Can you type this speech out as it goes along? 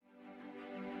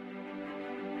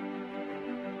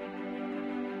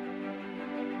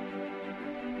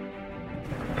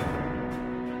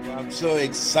I'm so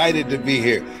excited to be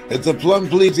here. It's a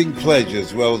plum-pleasing pleasure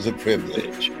as well as a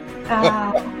privilege.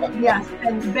 Yes,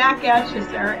 and back at you,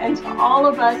 sir. And to all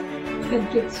of us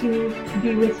that get to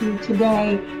be with you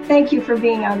today, thank you for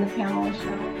being on the Pamela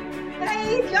Show.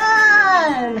 Hey,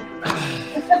 John!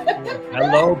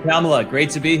 Hello, Pamela. Great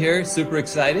to be here. Super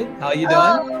excited. How are you doing?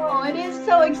 Oh, it is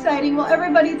so exciting. Well,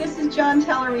 everybody, this is John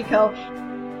Tallarico.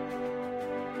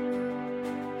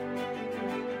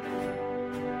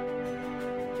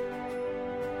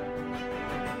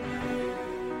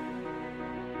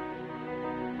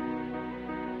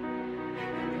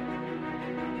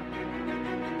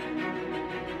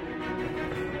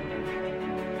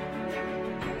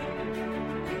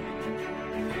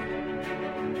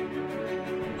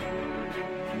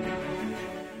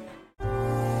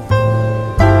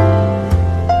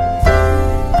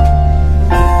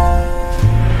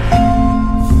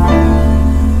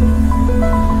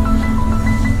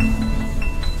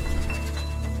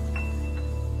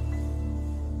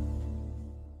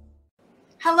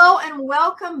 Hello and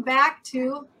welcome back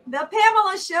to the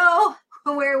Pamela Show,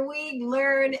 where we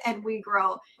learn and we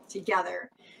grow together.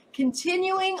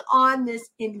 Continuing on this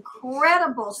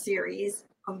incredible series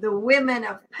of the Women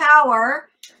of Power,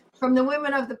 from the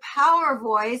Women of the Power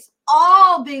Voice,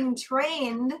 all being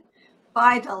trained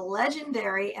by the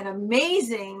legendary and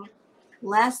amazing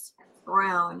Les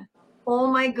Brown. Oh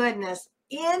my goodness.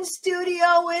 In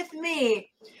studio with me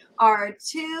are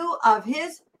two of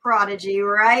his prodigy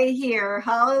right here.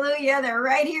 Hallelujah. They're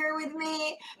right here with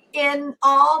me in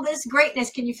all this greatness.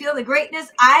 Can you feel the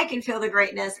greatness? I can feel the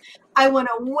greatness. I want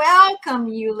to welcome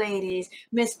you ladies,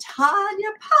 Miss Tanya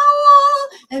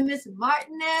Powell and Miss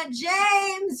Martinette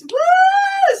James.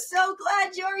 Woo! So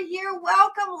glad you're here.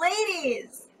 Welcome,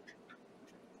 ladies.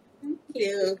 Thank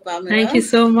you, Pamela. Thank you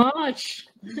so much.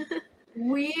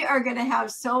 We are going to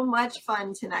have so much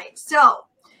fun tonight. So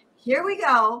here we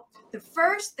go. The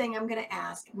first thing I'm going to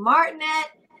ask,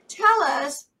 Martinette, tell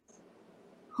us,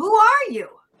 who are you?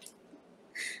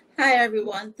 Hi,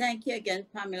 everyone. Thank you again,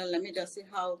 Pamela. Let me just say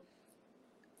how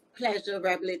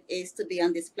pleasurable it is to be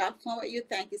on this platform with you.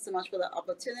 Thank you so much for the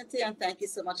opportunity. And thank you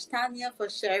so much, Tanya, for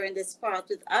sharing this part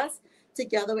with us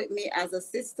together with me as a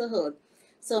sisterhood.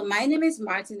 So my name is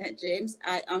Martinette James.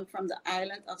 I am from the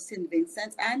island of St.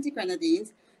 Vincent and the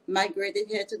Grenadines, migrated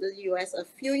here to the U.S. a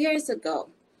few years ago.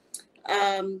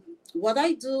 What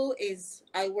I do is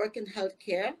I work in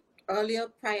healthcare. Earlier,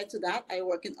 prior to that, I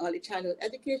work in early childhood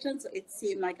education. So it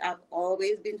seemed like I've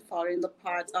always been following the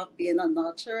part of being a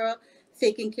nurturer,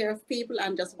 taking care of people,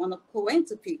 and just want to pour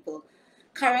into people.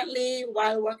 Currently,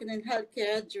 while working in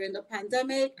healthcare during the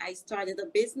pandemic, I started a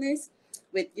business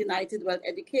with United World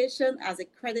Education as a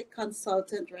credit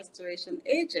consultant restoration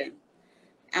agent.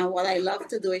 And what I love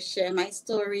to do is share my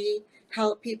story,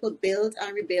 help people build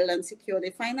and rebuild and secure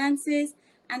their finances.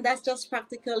 And that's just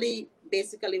practically,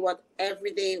 basically what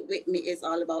every day with me is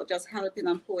all about, just helping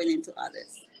and pouring into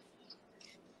others.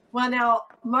 Well, now,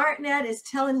 Martinette is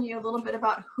telling you a little bit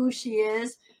about who she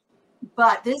is,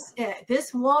 but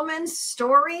this woman's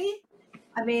story,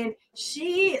 I mean,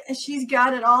 she's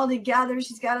got it all together.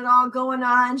 She's got it all going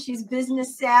on. She's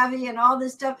business savvy and all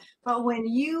this stuff. But when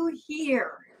you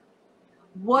hear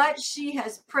what she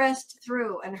has pressed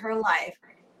through in her life,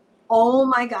 oh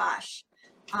my gosh.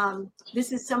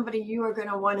 This is somebody you are going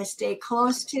to want to stay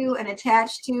close to and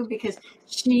attached to, because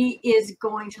she is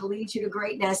going to lead you to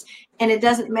greatness. And it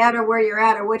doesn't matter where you're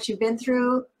at or what you've been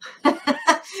through,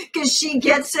 because she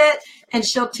gets it and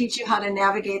she'll teach you how to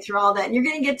navigate through all that. And you're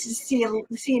going to get to see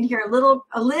and hear a little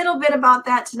bit about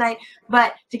that tonight.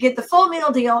 But to get the full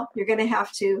meal deal, you're going to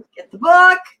have to get the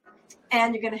book,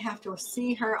 and you're going to have to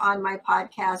see her on my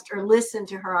podcast or listen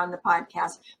to her on the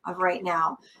podcast of right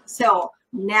now. So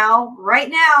right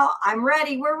now, I'm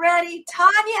ready. We're ready.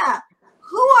 Tanya,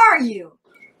 who are you?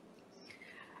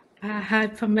 Hi,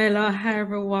 Pamela. Hi,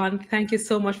 everyone. Thank you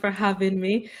so much for having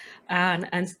me.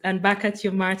 And back at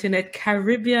you, Martinette.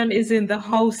 Caribbean is in the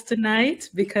house tonight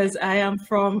because I am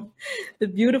from the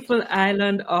beautiful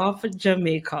island of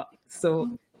Jamaica.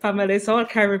 So, Pamela, it's all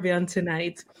Caribbean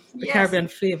tonight, the Yes. Caribbean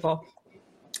flavor.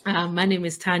 My name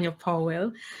is Tanya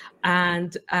Powell,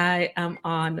 and I am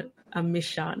on a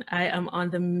mission. I am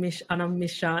on a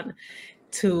mission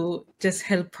to just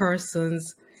help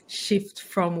persons shift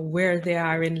from where they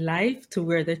are in life to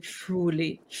where they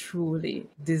truly, truly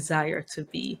desire to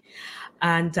be.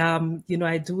 And,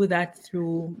 I do that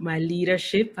through my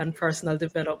leadership and personal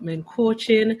development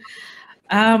coaching.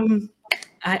 I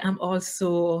am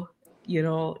also,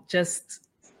 just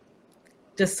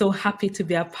so happy to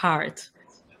be a part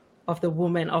of the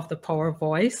Women of the Power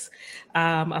Voice.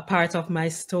 A part of my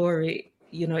story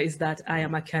is that I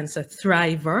am a cancer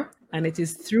thriver. And it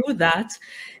is through that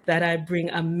I bring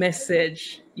a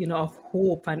message, of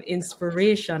hope and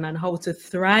inspiration and how to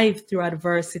thrive through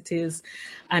adversities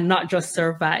and not just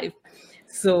survive.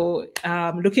 So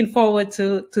looking forward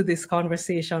to this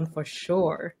conversation for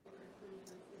sure.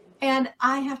 And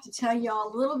I have to tell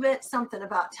y'all a little bit something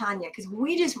about Tanya, because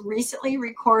we just recently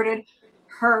recorded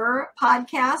her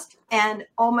podcast, and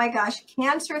oh my gosh,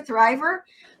 Cancer Thriver.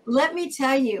 Let me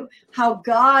tell you how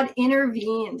God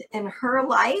intervened in her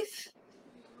life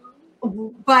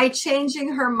by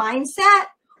changing her mindset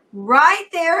right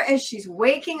there as she's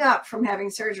waking up from having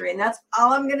surgery. And that's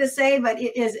all I'm going to say, but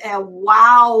it is a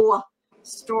wow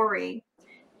story,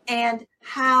 and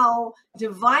how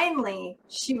divinely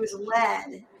she was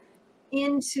led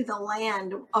into the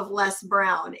land of Les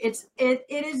Brown. It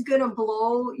is going to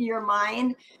blow your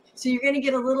mind. So you're going to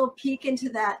get a little peek into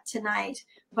that tonight.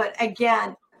 But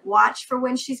again, watch for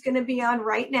when she's going to be on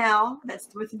Right Now. That's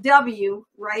with W,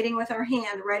 writing with her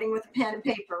hand, writing with a pen and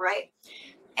paper, right?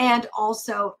 And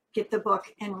also get the book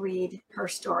and read her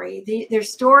story.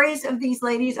 There's stories of these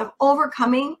ladies of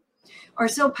overcoming are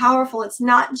so powerful. It's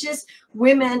not just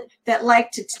women that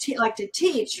like to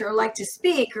teach or like to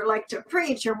speak or like to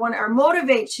preach or want to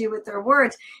motivate you with their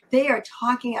words. They are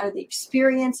talking out of the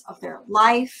experience of their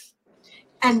life,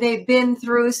 and they've been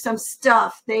through some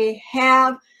stuff. They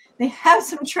have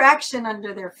some traction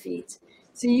under their feet.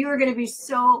 So you are going to be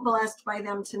so blessed by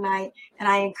them tonight, and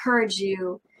I encourage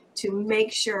you to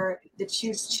make sure that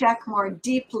you check more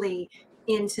deeply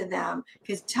into them,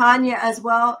 because Tanya as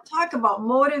well, talk about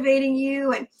motivating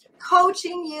you and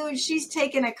coaching you. She's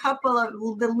taken a couple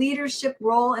of the leadership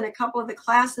role in a couple of the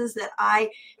classes that I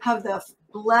have the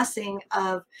blessing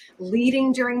of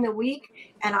leading during the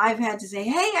week, and I've had to say,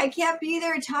 hey, I can't be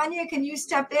there, Tanya, can you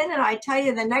step in? And I tell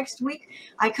you, the next week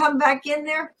I come back in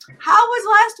there, how was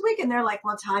last week? And they're like,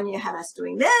 well, Tanya had us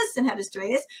doing this and had us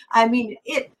doing this. I mean,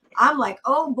 I'm like,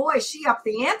 oh boy, she upped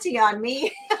the ante on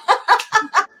me.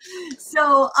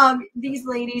 So these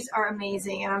ladies are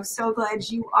amazing, and I'm so glad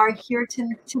you are here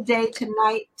today,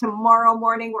 tonight, tomorrow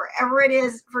morning, wherever it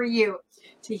is for you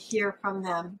to hear from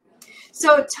them.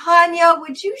 So Tanya,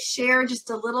 would you share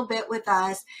just a little bit with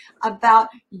us about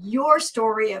your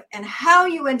story and how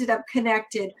you ended up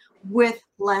connected with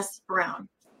Les Brown?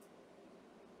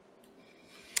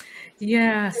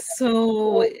 Yeah,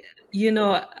 so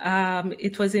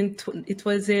it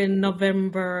was in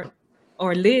November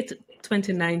or late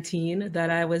 2019 that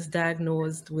I was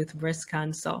diagnosed with breast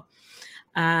cancer.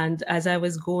 And as I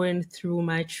was going through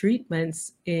my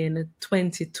treatments in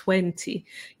 2020,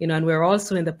 and we're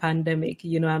also in the pandemic,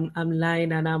 I'm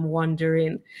lying and I'm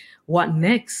wondering what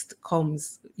next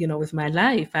comes, with my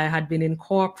life. I had been in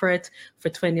corporate for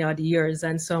 20 odd years.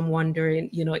 And so I'm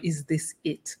wondering, is this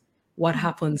it? What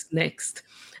happens next?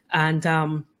 And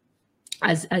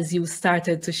as you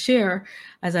started to share,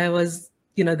 as I was,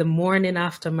 the morning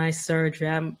after my surgery,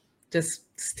 I'm just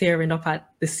staring up at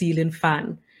the ceiling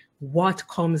fan. What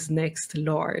comes next,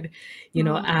 Lord?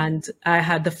 And I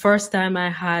had the first time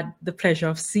I had the pleasure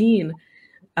of seeing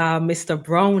Mr.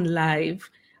 Brown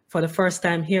live for the first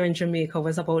time here in Jamaica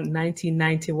was about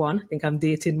 1991. I think I'm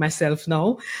dating myself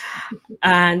now.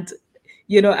 And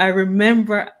I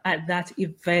remember at that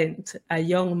event, a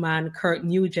young man, Kurt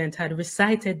Nugent, had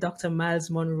recited Dr. Miles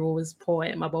Monroe's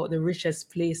poem about the richest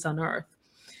place on earth.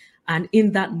 And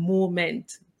in that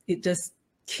moment, it just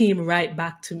came right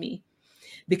back to me.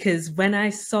 Because when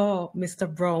I saw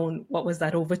Mr. Brown, what was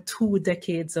that, over 2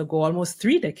 decades ago, almost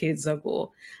 3 decades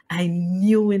ago, I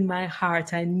knew in my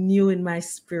heart, I knew in my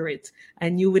spirit, I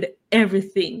knew with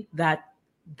everything that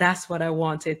that's what I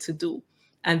wanted to do.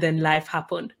 And then life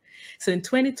happened. So in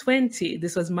 2020,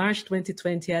 this was March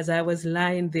 2020, as I was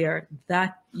lying there,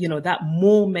 that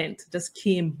moment just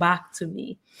came back to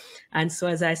me. And so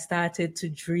as I started to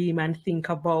dream and think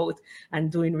about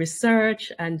and doing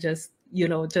research and just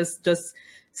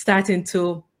starting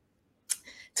to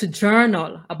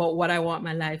journal about what I want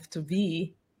my life to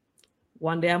be,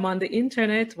 one day I'm on the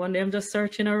internet, one day I'm just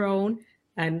searching around,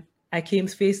 and I came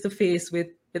face to face with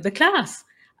the class,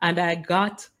 and I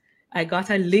got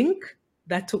a link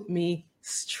that took me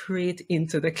straight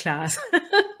into the class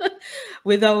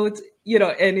without,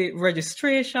 any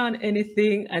registration,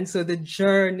 anything. And so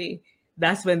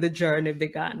that's when the journey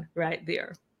began right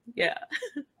there. Yeah.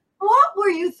 What were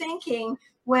you thinking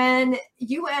when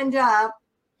you end up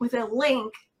with a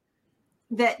link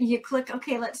that you click,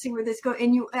 okay, let's see where this goes,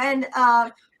 and you end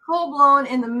up full blown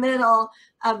in the middle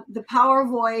of the Power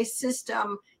Voice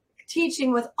system,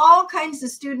 teaching with all kinds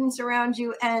of students around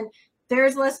you, and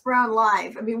there's Les Brown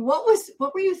live. I mean, what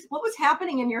was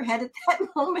happening in your head at that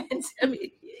moment? I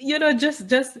mean, you know,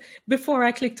 just before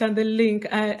I clicked on the link,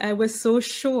 I was so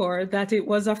sure that it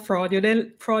was a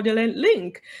fraudulent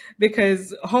link,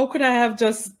 because how could I have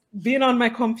just been on my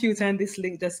computer and this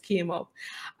link just came up?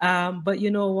 But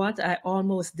you know what? I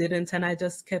almost didn't, and I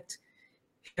just kept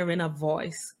hearing a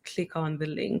voice click on the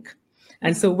link.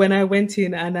 And so when I went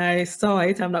in and I saw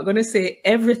it, I'm not going to say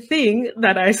everything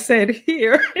that I said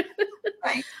here,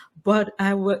 Right. but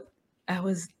oh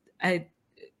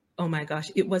my gosh,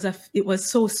 it was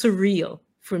so surreal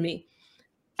for me.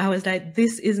 I was like,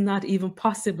 this is not even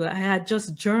possible. I had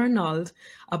just journaled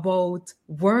about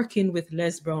working with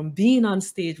Les Brown, being on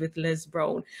stage with Les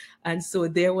Brown. And so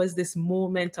there was this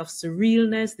moment of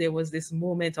surrealness. There was this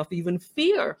moment of even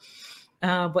fear.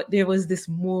 But there was this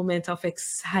moment of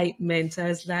excitement. I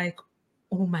was like,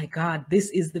 oh my God, this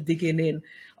is the beginning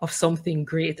of something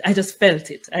great. I just felt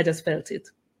it.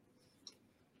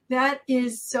 That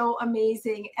is so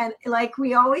amazing. And like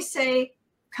we always say,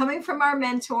 coming from our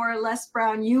mentor, Les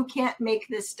Brown, you can't make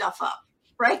this stuff up,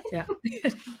 right? Yeah.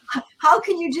 How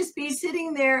can you just be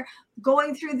sitting there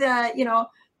going through the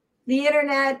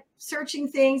internet, searching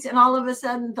things, and all of a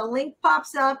sudden the link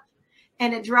pops up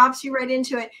and it drops you right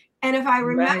into it? And if I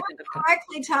remember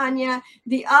correctly, Tanya,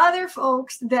 the other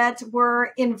folks that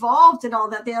were involved in all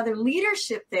that, the other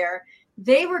leadership there,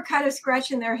 they were kind of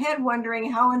scratching their head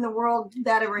wondering how in the world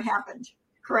that ever happened,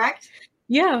 correct?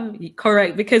 Yeah,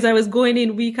 correct. Because I was going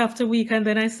in week after week, and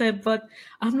then I said, but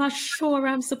I'm not sure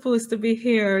I'm supposed to be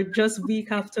here just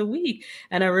week after week.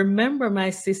 And I remember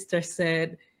my sister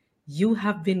said, you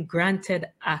have been granted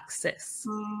access.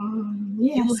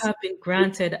 Yes. You have been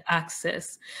granted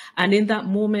access. And in that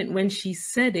moment when she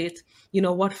said it, you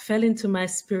know, what fell into my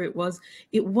spirit was,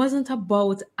 it wasn't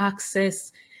about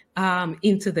access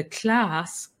into the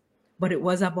class, but it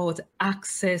was about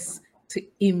access to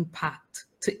impact,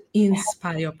 to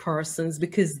inspire persons,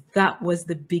 because that was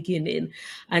the beginning.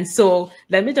 And so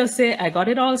let me just say, I got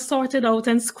it all sorted out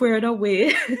and squared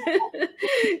away,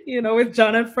 you know, with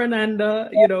John and Fernanda,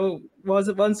 you know,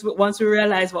 once we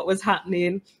realized what was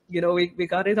happening, you know, we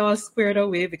got it all squared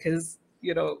away, because,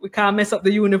 you know, we can't mess up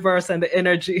the universe and the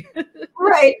energy.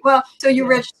 Right. Well, so you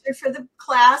registered for the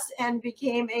class and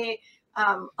became a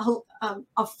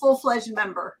full-fledged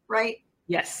member, right?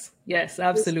 Yes,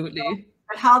 absolutely.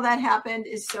 But how that happened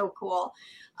is so cool.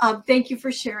 Thank you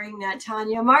for sharing that,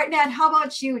 Tanya. Martinette, how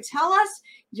about you? Tell us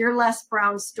your Les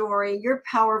Brown story, your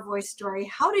Power Voice story.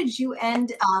 How did you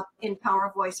end up in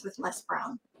Power Voice with Les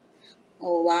Brown?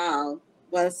 Oh, wow.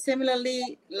 Well,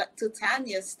 similarly to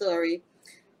Tanya's story,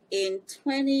 in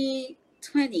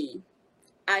 2020,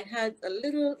 I had a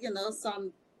little,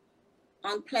 some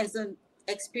unpleasant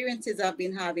experiences I've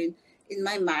been having in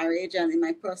my marriage and in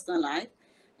my personal life.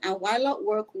 And while at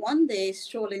work one day,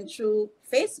 strolling through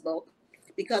Facebook,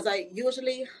 because I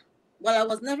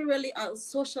was never really a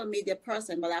social media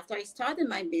person, but after I started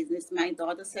my business, my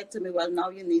daughter said to me, well, now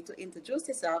you need to introduce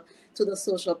yourself to the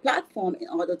social platform in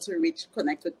order to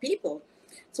connect with people.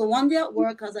 So one day at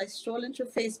work, as I strolling through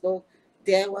Facebook,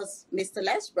 there was Mr.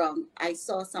 Les Brown. I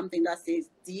saw something that says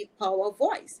Deep Power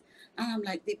Voice. And I'm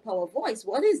like, Deep Power Voice,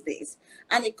 what is this?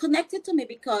 And it connected to me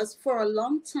because for a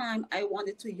long time, I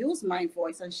wanted to use my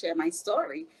voice and share my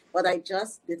story, but I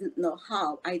just didn't know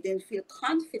how. I didn't feel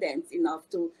confident enough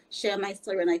to share my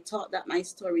story. And I thought that my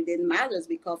story didn't matter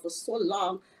because for so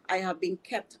long, I have been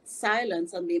kept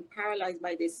silent and been paralyzed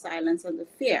by this silence and the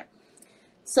fear.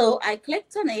 So I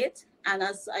clicked on it. And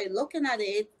as I looking at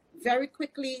it, very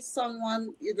quickly,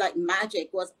 someone like magic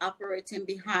was operating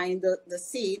behind the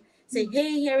scene. Say,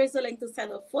 hey, here is a link to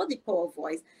sign up for the Power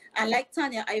Voice. And like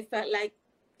Tanya, I felt like,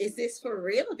 is this for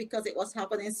real? Because it was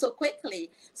happening so quickly.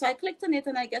 So I clicked on it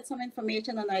and I get some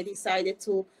information and I decided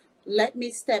to let me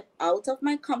step out of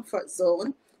my comfort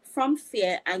zone from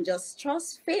fear and just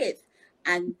trust faith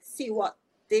and see what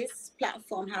this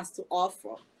platform has to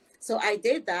offer. So I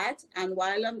did that. And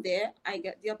while I'm there, I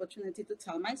get the opportunity to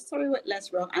tell my story with Les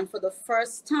Brown. And for the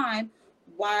first time,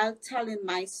 while telling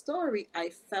my story, I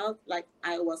felt like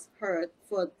I was heard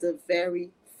for the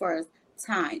very first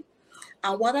time.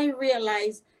 And what I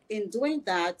realized in doing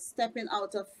that, stepping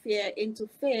out of fear into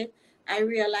faith, I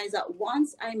realized that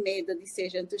once I made the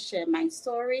decision to share my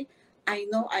story, I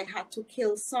know I had to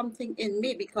kill something in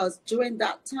me because during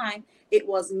that time, it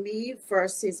was me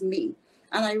versus me.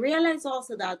 And I realized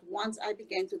also that once I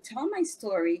began to tell my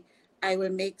story, I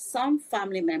will make some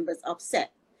family members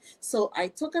upset. So I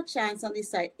took a chance and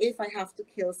decided if I have to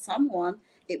kill someone,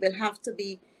 it will have to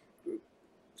be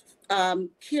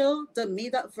kill the me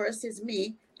that versus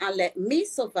me and let me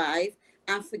survive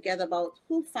and forget about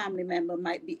who family member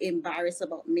might be embarrassed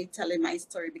about me telling my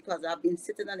story, because I've been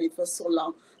sitting on it for so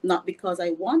long, not because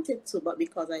I wanted to, but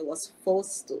because I was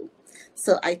forced to.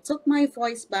 So I took my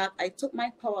voice back. I took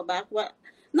my power back. Well,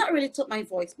 not really took my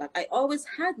voice back. I always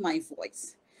had my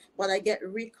voice, but I get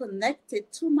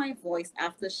reconnected to my voice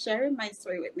after sharing my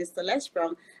story with Mr. Les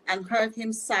Brown and heard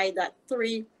him say that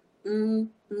three, and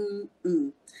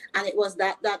it was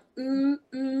that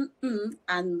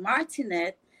and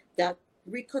Martinette that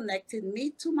reconnected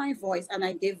me to my voice, and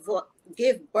I gave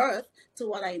birth to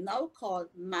what I now call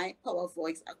my power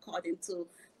voice, according to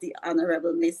the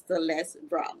Honorable Mr. Les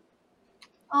Brown.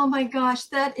 Oh my gosh,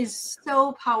 that is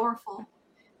so powerful.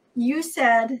 You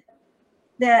said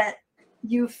that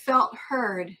you felt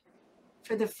heard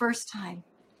for the first time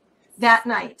that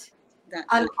night.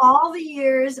 Out of all the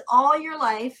years, all your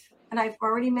life, and I've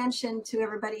already mentioned to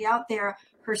everybody out there,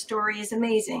 her story is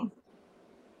amazing.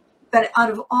 But out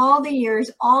of all the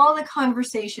years, all the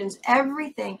conversations,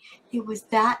 everything, it was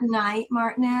that night,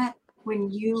 Martinette, when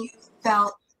you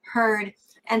felt heard.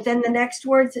 And then the next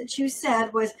words that you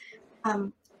said was,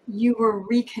 you were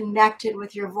reconnected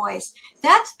with your voice.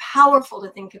 That's powerful to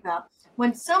think about.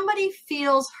 When somebody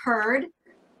feels heard,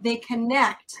 they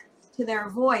connect to their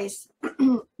voice,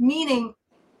 meaning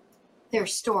their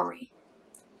story,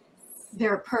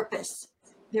 their purpose,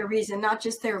 their reason, not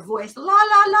just their voice, la,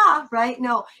 la, la, right?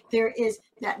 No, there is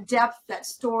that depth, that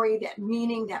story, that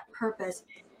meaning, that purpose.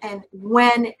 And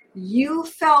when you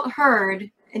felt heard,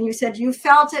 and you said you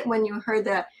felt it when you heard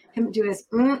him do his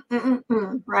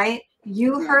right?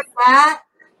 You heard that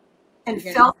and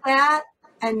felt that,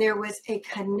 and there was a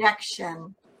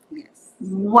connection. Yes.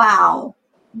 Wow.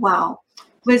 Wow.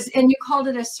 And you called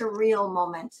it a surreal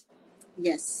moment.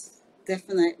 Yes,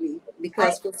 definitely.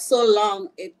 Because for so long,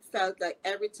 it felt like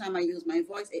every time I used my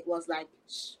voice, it was like,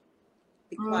 shh,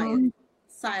 be quiet,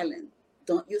 silent.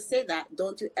 Don't you say that.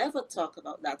 Don't you ever talk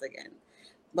about that again.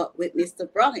 But with Mr.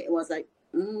 Brown, it was like,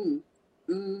 Yes.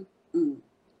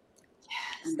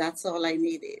 And that's all I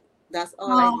needed. That's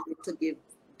all I needed to give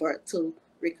birth to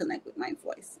reconnect with my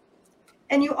voice.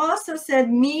 And you also said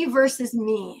me versus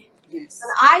me. Yes.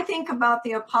 And I think about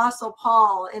the Apostle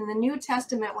Paul in the New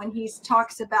Testament when he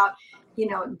talks about,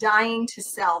 dying to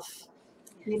self,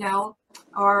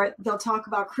 or they'll talk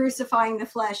about crucifying the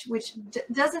flesh, which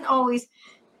doesn't always,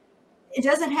 it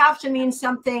doesn't have to mean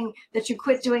something that you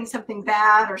quit doing something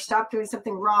bad or stop doing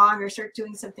something wrong or start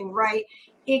doing something right.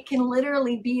 It can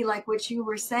literally be like what you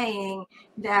were saying,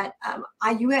 that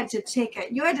you had to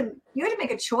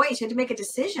make a choice, you had to make a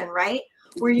decision, right?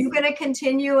 Were you going to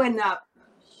continue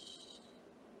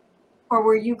or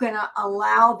were you going to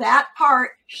allow that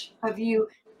part of you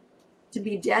to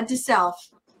be dead to self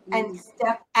and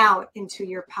step out into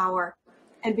your power?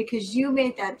 And because you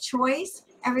made that choice,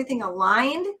 everything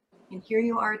aligned, and here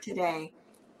you are today.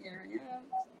 Here I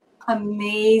am.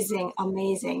 Amazing,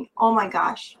 amazing. Oh my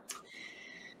gosh.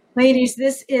 Ladies,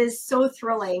 this is so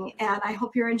thrilling, and I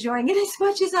hope you're enjoying it as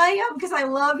much as I am, because I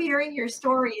love hearing your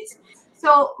stories.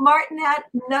 So, Martinette,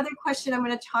 another question I'm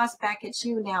going to toss back at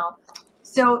you now.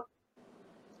 So,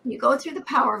 you go through the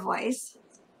power voice,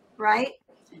 right?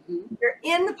 Mm-hmm. You're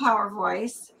in the power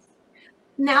voice.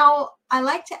 Now, I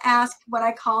like to ask what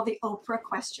I call the Oprah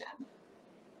question.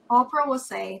 Oprah will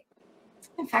say,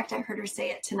 in fact, I heard her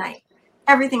say it tonight,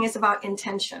 everything is about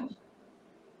intention.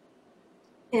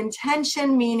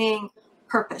 Intention meaning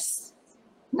purpose,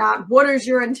 not what is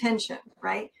your intention,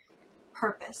 right?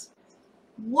 Purpose.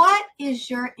 What is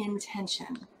your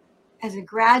intention as a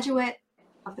graduate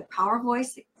of the Power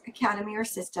Voice Academy or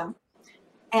system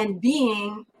and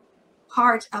being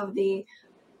part of the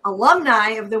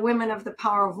alumni of the Women of the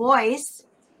Power Voice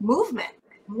movement?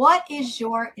 What is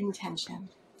your intention?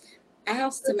 I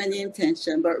have so many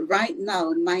intentions, but right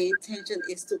now my intention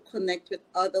is to connect with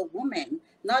other women,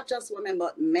 not just women,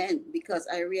 but men, because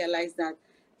I realize that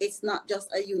it's not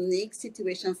just a unique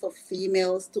situation for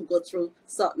females to go through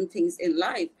certain things in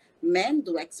life. Men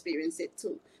do experience it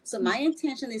too. So my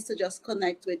intention is to just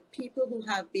connect with people who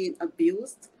have been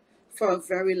abused for a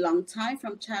very long time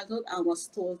from childhood and was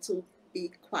told to be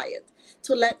quiet,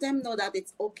 to let them know that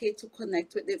it's okay to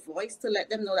connect with the voice, to let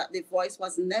them know that the voice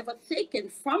was never taken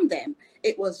from them.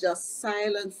 It was just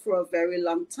silent for a very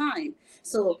long time.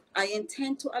 So I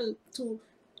intend to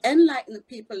enlighten the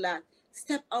people that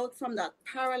step out from that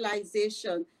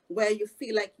paralyzation where you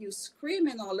feel like you're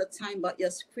screaming all the time, but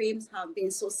your screams have been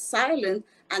so silent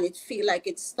and it feel like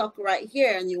it's stuck right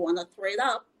here and you want to throw it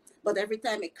up. But every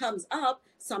time it comes up,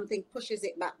 something pushes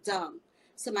it back down.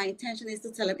 So my intention is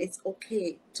to tell them it's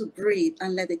okay to breathe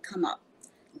and let it come up.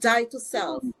 Die to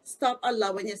self. Stop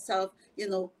allowing yourself,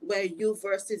 where you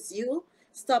versus you.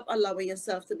 Stop allowing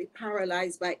yourself to be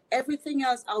paralyzed by everything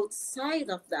else outside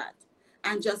of that,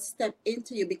 and just step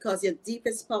into you, because your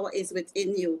deepest power is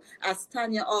within you. As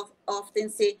Tanya often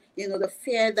say, you know,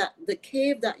 the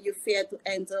cave that you fear to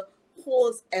enter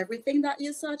holds everything that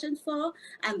you're searching for.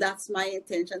 And that's my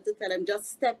intention, to tell them,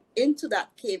 just step into that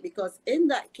cave, because in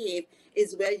that cave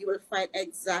is where you will find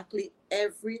exactly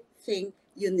everything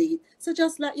you need. So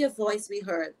just let your voice be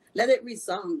heard. Let it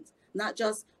resound, not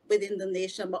just within the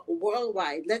nation, but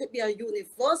worldwide. Let it be a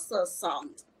universal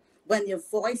sound. When your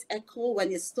voice echoes,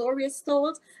 when your story is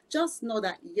told, just know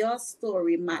that your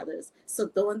story matters. So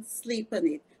don't sleep on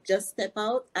it. Just step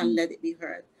out and let it be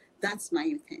heard. That's my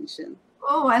intention.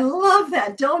 Oh, I love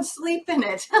that. Don't sleep in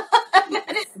it.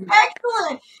 That is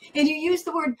excellent. And you use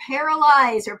the word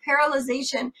paralyze or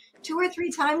paralyzation 2 or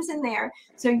 3 times in there.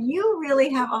 So you really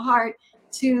have a heart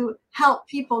to help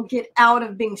people get out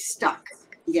of being stuck.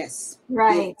 Yes.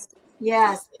 Right.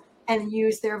 Yes. And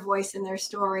use their voice and their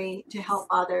story to help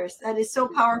others. That is so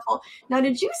powerful. Now,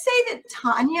 did you say that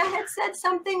Tanya had said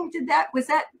something? Was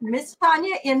that Miss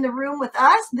Tanya in the room with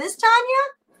us? This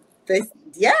Tanya?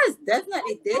 Yes,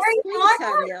 definitely. This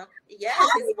Tanya. Yes,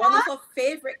 it's one of her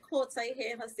favorite quotes. I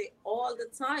hear her say all the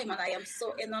time, and I am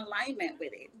so in alignment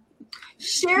with it.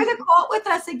 Share the quote with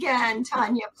us again,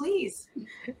 Tanya, please.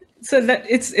 So that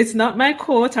it's not my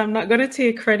quote. I'm not going to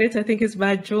take credit. I think it's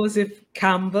by Joseph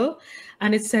Campbell.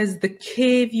 And it says, "The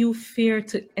cave you fear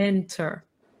to enter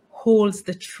holds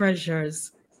the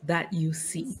treasures that you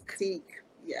seek."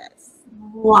 Yes.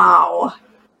 Wow.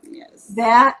 Yes.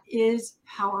 That is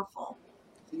powerful.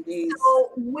 It is.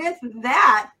 So with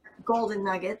that golden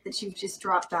nugget that you've just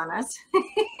dropped on us,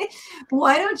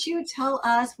 why don't you tell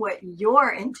us what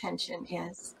your intention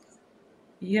is?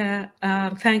 Yeah,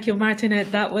 thank you,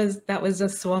 Martinette. That was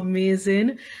just so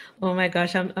amazing. Oh my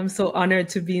gosh, I'm so honored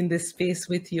to be in this space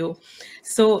with you.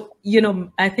 So, you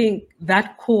know, I think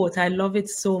that quote, I love it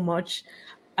so much.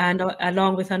 And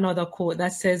along with another quote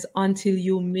that says, "Until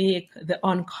you make the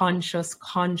unconscious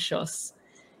conscious,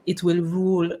 it will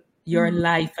rule your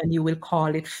life and you will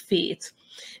call it fate."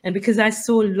 And because I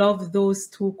so love those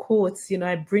 2 quotes, you know,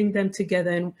 I bring them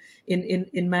together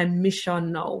in my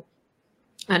mission now.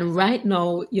 And right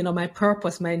now, you know, my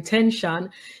purpose, my intention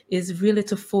is really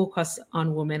to focus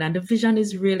on women. And the vision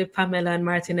is really, Pamela and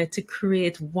Martinette, to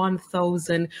create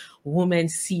 1,000 women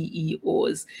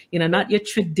CEOs. You know, not your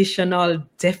traditional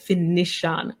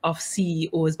definition of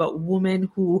CEOs, but women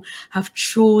who have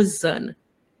chosen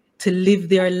to live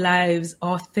their lives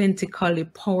authentically,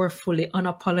 powerfully,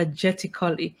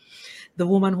 unapologetically. The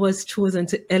woman who has chosen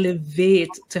to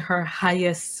elevate to her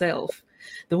highest self.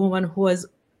 The woman who has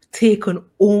taken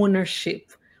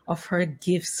ownership of her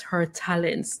gifts, her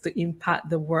talents to impact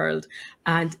the world.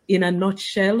 And in a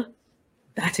nutshell,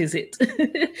 that is it.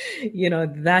 You know,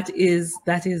 that is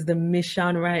the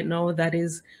mission right now. That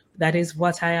is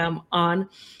what I am on.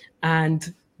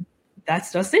 And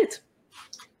that's just it.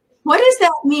 What does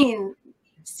that mean,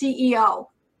 CEO,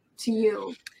 to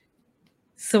you?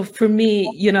 So for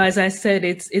me, you know, as I said,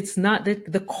 it's not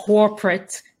the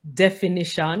corporate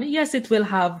definition. Yes, it will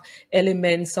have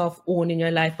elements of owning your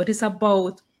life, but it's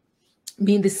about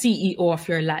being the CEO of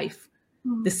your life.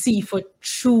 The C for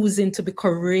choosing to be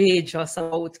courageous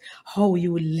about how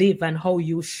you live and how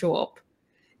you show up.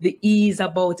 The E is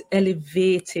about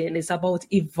elevating. It's about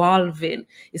evolving.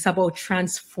 It's about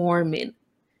transforming.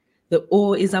 The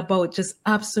O is about just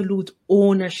absolute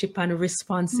ownership and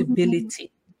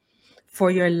responsibility for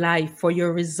your life, for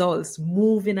your results,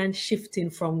 moving and shifting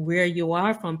from where you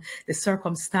are, from the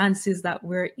circumstances that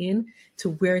we're in, to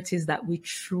where it is that we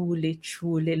truly,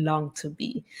 truly long to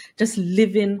be. Just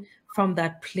living from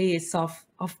that place of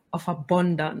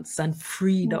abundance and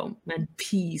freedom and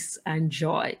peace and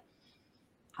joy.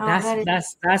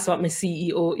 That's what my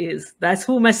CEO is. That's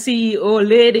who my CEO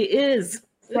lady is.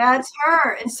 That's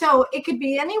her. And so it could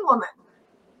be any woman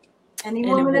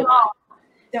at all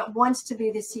that wants to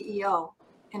be the CEO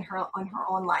on her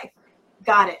own life.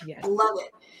 Got it. Yes. Love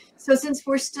it. So since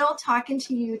we're still talking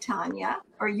to you, Tanya,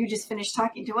 or you just finished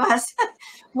talking to us,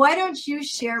 why don't you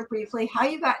share briefly how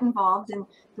you got involved in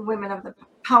the Women of the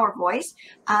Power Voice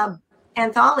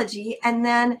anthology, and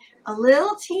then a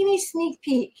little teeny sneak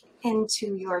peek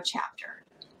into your chapter.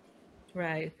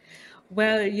 Right.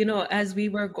 Well, you know, as we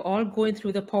were all going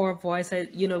through the Power Voice,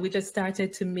 we just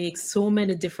started to make so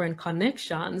many different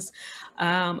connections.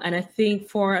 And I think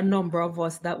for a number of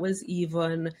us, that was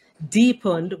even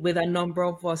deepened with a number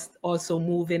of us also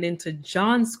moving into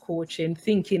John's coaching,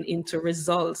 thinking into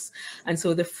results. And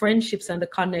so the friendships and the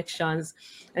connections.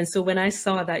 And so when I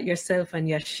saw that yourself and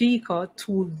Yashika,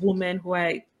 two women who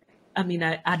I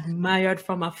I admired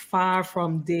from afar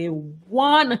from day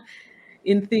one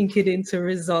in Think It Into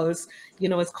Results,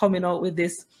 was coming out with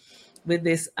this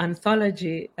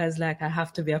anthology. As like, I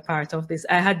have to be a part of this.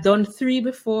 I had done 3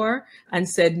 before and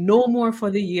said no more for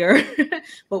the year.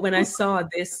 But when I saw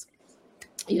this,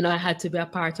 I had to be a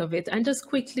part of it. And just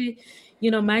quickly,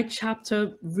 my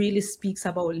chapter really speaks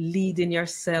about leading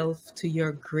yourself to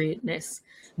your greatness.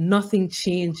 Nothing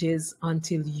changes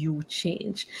until you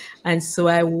change. And so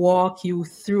I walk you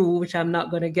through, which I'm not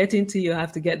going to get into, you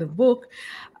have to get the book.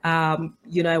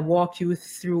 I walk you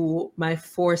through my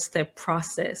 4-step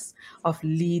process of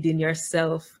leading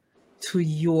yourself to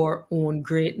your own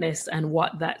greatness and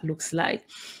what that looks like.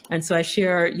 And so I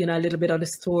share, a little bit of the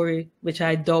story, which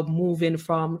I dub moving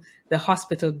from the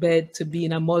hospital bed to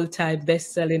being a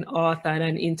multi-best-selling author and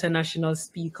an international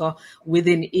speaker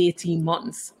within 18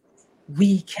 months.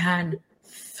 We can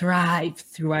thrive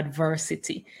through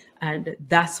adversity. And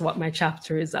that's what my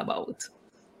chapter is about.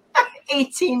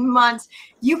 18 months.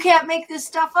 You can't make this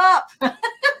stuff up. Wow.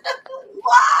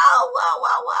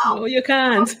 No, you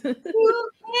can't.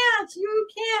 You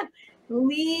can't.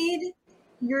 Lead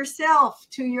yourself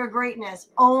to your greatness.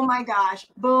 Oh my gosh.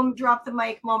 Boom, drop the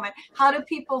mic moment. How do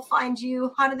people find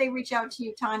you? How do they reach out to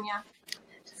you, Tanya?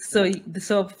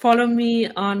 So follow me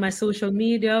on my social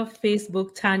media,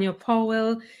 Facebook, Tanya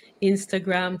Powell,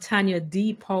 Instagram, Tanya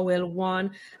D. Powell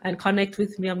 1, and connect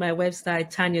with me on my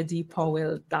website,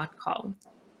 tanyadpowell.com.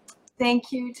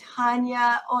 Thank you,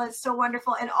 Tanya. Oh, it's so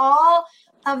wonderful. And all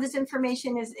of this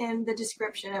information is in the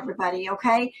description, everybody.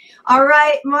 Okay. All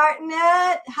right,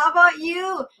 Martinette, how about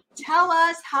you? Tell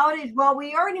us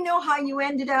we already know how you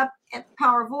ended up at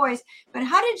Power Voice, but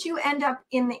how did you end up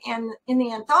in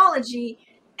the anthology,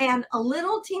 and a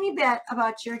little teeny bit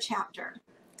about your chapter?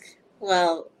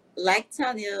 Well, like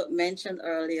Tanya mentioned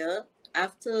earlier,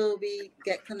 after we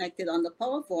get connected on the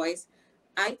Power Voice,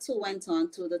 I too went on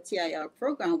to the TIR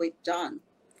program with John.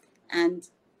 And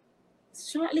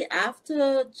shortly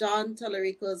after John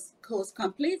Tallarico's course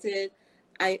completed,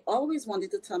 I always wanted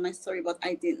to tell my story, but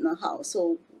I didn't know how.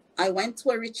 So I went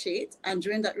to a retreat, and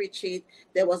during that retreat,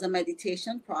 there was a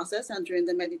meditation process. And during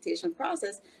the meditation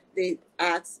process, they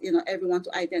asked, everyone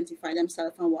to identify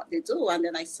themselves and what they do. And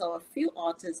then I saw a few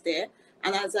authors there.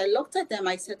 And as I looked at them,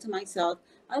 I said to myself,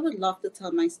 I would love to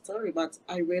tell my story, but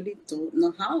I really don't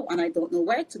know how, and I don't know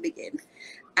where to begin.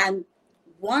 And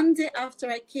one day after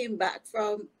I came back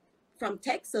from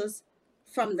Texas,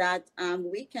 from that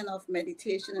weekend of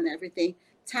meditation and everything,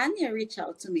 Tanya reached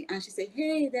out to me and she said,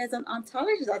 hey, there's an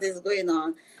anthology that is going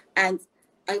on, and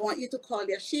I want you to call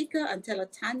Yashika and tell her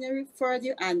Tanya referred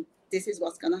you, and this is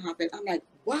what's going to happen. I'm like,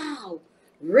 wow,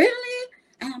 really?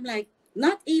 And I'm like,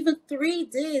 not even 3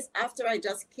 days after I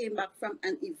just came back from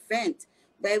an event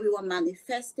where we were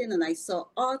manifesting, and I saw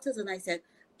authors, and I said,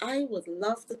 I would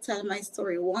love to tell my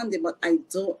story one day, but I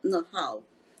don't know how.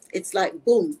 It's like,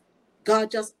 boom, God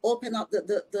just opened up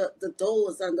the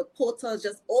doors, and the portals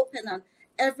just open, and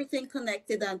everything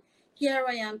connected. And here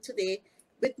I am today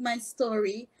with my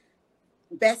story,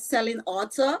 best-selling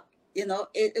author, in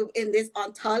this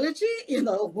anthology,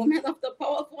 Women of the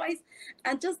Power Voice.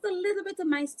 And just a little bit of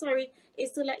my story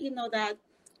is to let you know that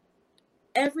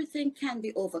everything can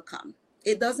be overcome.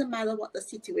 It doesn't matter what the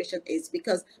situation is,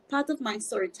 because part of my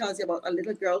story tells you about a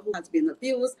little girl who has been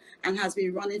abused and has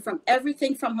been running from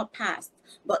everything from her past,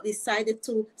 but decided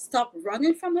to stop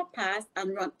running from her past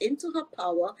and run into her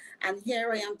power. And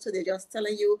here I am today just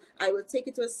telling you, I will take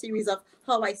you to a series of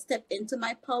how I stepped into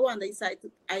my power, and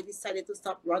I decided to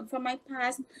stop running from my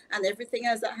past and everything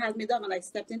else that had me down, and I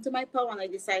stepped into my power, and I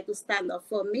decided to stand up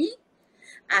for me.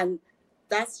 And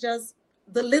that's just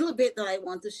the little bit that I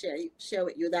want to share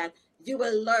with you, that you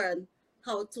will learn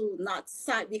how to not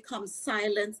become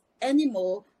silent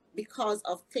anymore because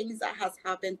of things that has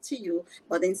happened to you,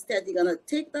 but instead you're going to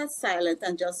take that silence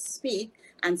and just speak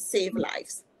and save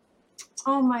lives.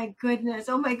 Oh my goodness.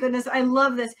 I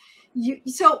love this.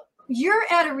 So you're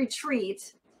at a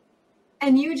retreat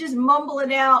and you just mumble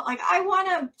it out like, I want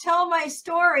to tell my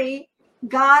story.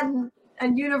 God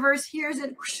and universe hears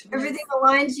it. Everything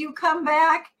aligns. You come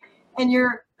back and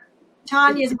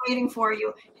Tanya's waiting for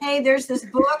you. Hey, there's this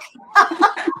book.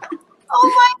 Oh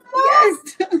my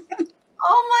goodness. Yes.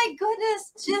 Oh my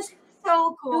goodness. Just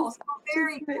so cool. So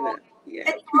very cool. Yeah.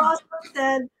 And you also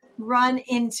said, run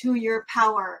into your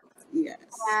power. Yes.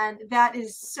 And that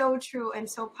is so true and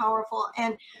so powerful.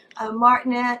 And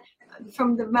Martinette,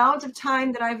 from the amount of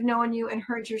time that I've known you and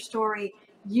heard your story,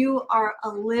 you are a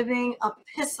living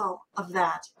epistle of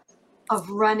that, of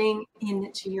running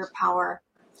into your power.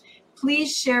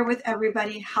 Please share with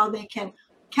everybody how they can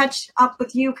catch up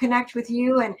with you, connect with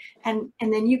you, and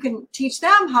then you can teach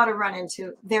them how to run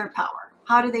into their power?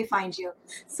 How do they find you?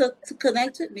 So to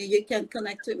connect with me, you can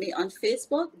connect with me on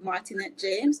Facebook, Martinette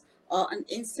James, or on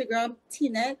Instagram,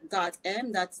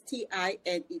 tinette.m. That's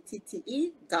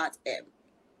TINETTE.m.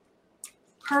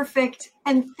 Perfect.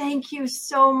 And thank you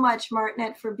so much,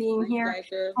 Martinette, for being here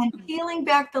Pleasure. and peeling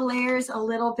back the layers a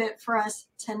little bit for us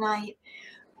tonight.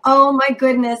 Oh my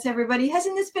goodness, everybody.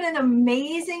 Hasn't this been an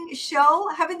amazing show?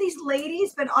 Haven't these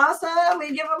ladies been awesome? We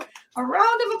give them a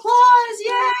round of applause.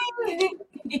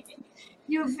 Yay!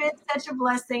 You've been such a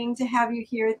blessing to have you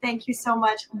here. Thank you so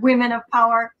much, women of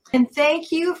power. And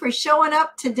thank you for showing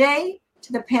up today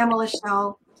to the Pamela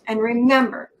Show. And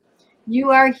remember, you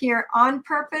are here on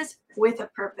purpose with a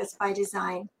purpose by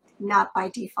design, not by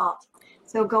default.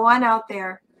 So go on out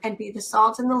there and be the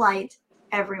salt and the light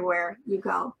everywhere you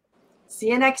go. See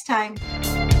you next time.